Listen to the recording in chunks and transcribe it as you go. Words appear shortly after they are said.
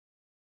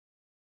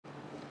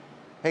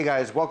Hey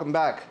guys, welcome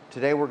back.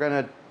 Today we're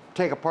going to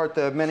take apart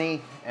the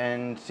Mini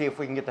and see if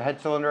we can get the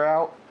head cylinder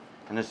out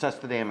and assess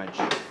the damage.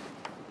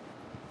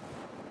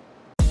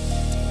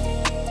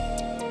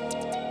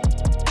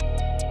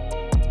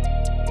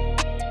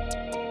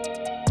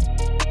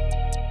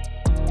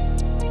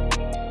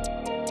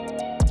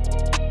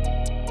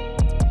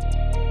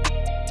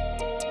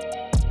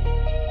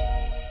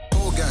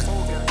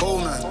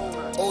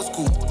 Old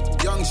school,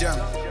 young jam,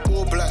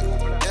 all black,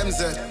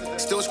 MZ,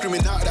 still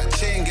screaming out that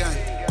chain gang,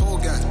 whole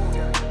gang,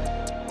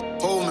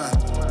 whole man,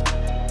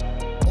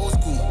 old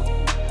school,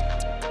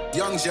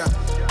 young jam,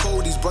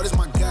 cold, these brothers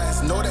my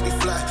guys, know that they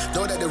fly,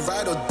 know that they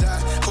ride or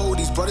die, cold,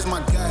 these brothers my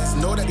guys,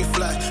 know that they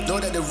fly, know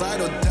that they ride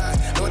or die,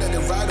 know that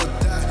they ride or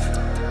die.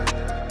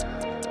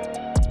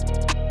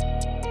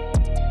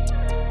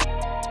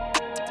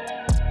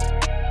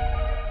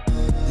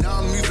 Now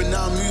I'm moving,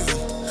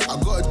 I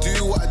gotta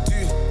do what I do.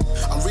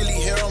 I'm really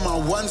here on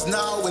my ones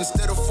now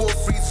instead of 4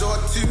 3s or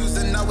 2s.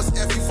 And now it's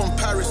Effie from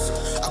Paris.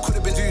 I could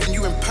have been doing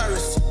you in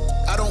Paris.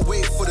 I don't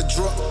wait for the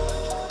drop,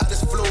 I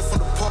just flow from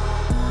the pop.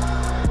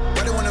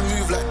 Why they wanna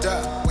move like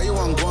that? Why you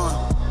want gone?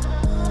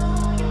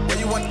 Why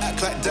you want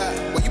act like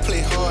that? Why you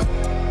play hard?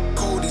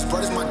 Cold, these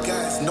brothers my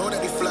guys, know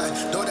that they fly,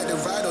 know that they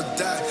ride or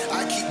die.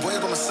 I keep boys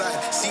by my side,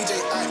 CJ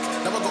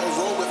Ike, now I gotta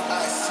roll with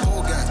ice.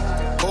 Whole gang,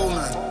 whole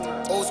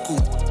man, old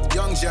school,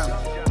 young jam,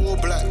 all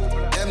black,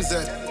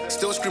 MZ.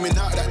 Still screaming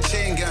out that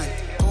chain gang,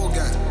 whole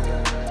gang,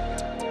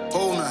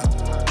 whole man,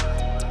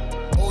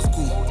 old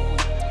school,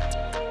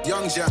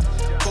 young jam,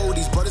 cold,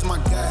 these brothers my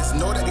guys,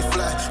 know that they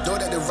fly, know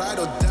that they ride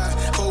or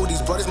die, cold,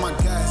 these brothers my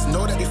guys,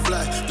 know that they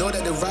fly, know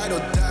that they ride or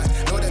die,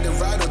 know that they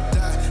ride or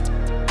die.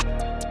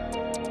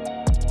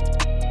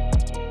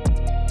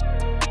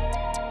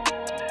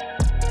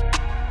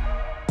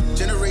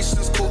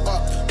 Generations caught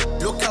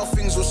up, look how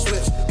things will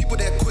switch, people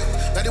they're quick,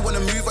 now they wanna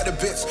move at the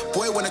bits,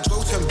 boy wanna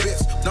grow 10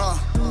 bits, nah.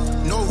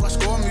 No rush,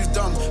 go and move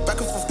dumb.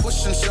 Back and forth,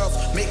 push and shove.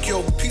 Make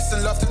your peace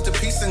and love turn to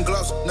peace and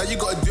gloves. Now you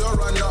gotta do a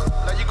run up.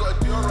 Now you gotta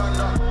do a run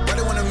up. Why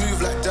they wanna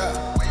move like that?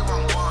 Why you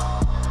want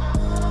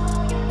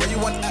one? Why you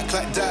want act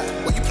like that?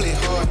 Why you play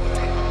hard?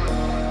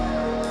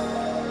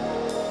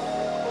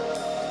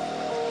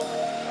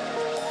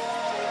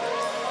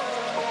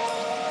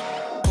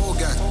 Whole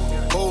gang,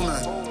 whole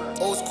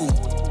man, old school,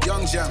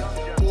 young jam,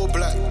 all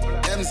black,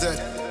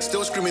 MZ,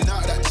 still screaming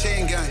out that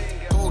chain gang.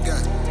 Whole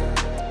gang,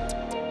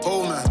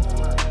 whole man.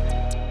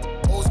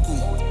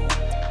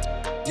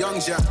 Young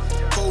jam,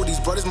 cold, these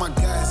brothers my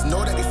guys,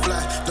 know that they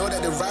fly, know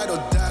that they ride or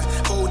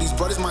die. Cold, these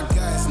brothers my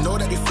guys, know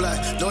that they fly,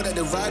 know that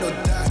they ride or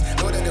die,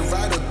 know that they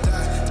ride or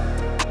die.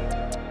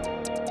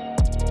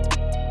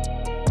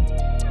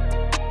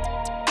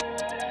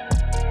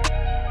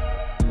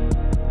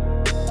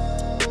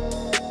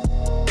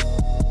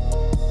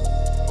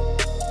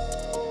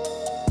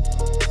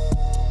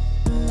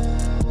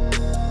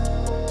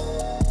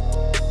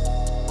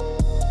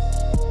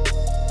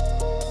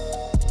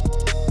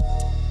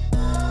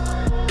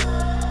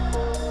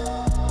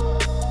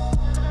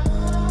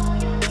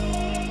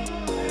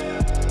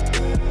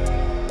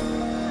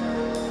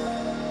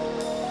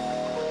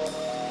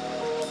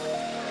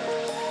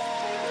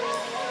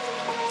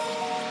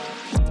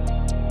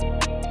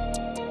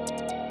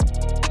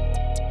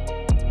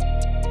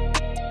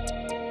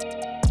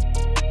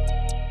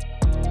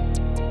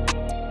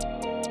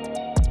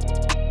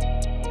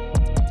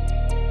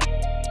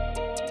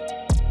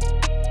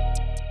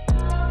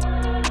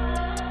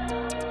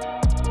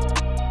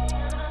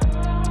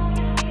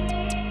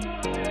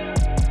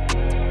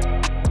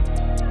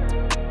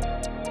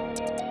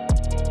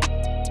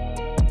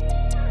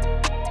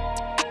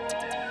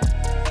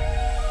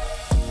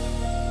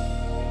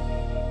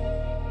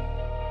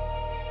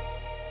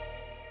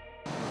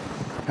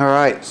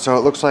 Alright, so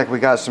it looks like we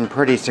got some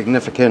pretty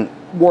significant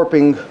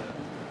warping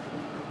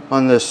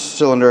on this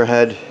cylinder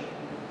head.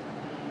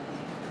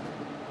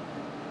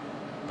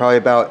 Probably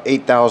about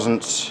 8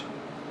 thousandths.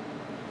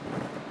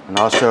 And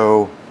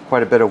also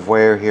quite a bit of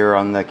wear here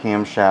on the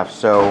camshaft.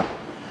 So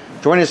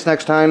join us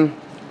next time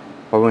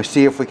when we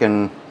see if we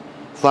can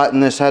flatten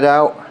this head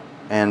out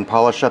and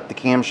polish up the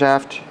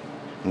camshaft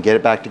and get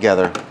it back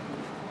together.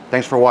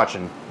 Thanks for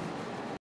watching.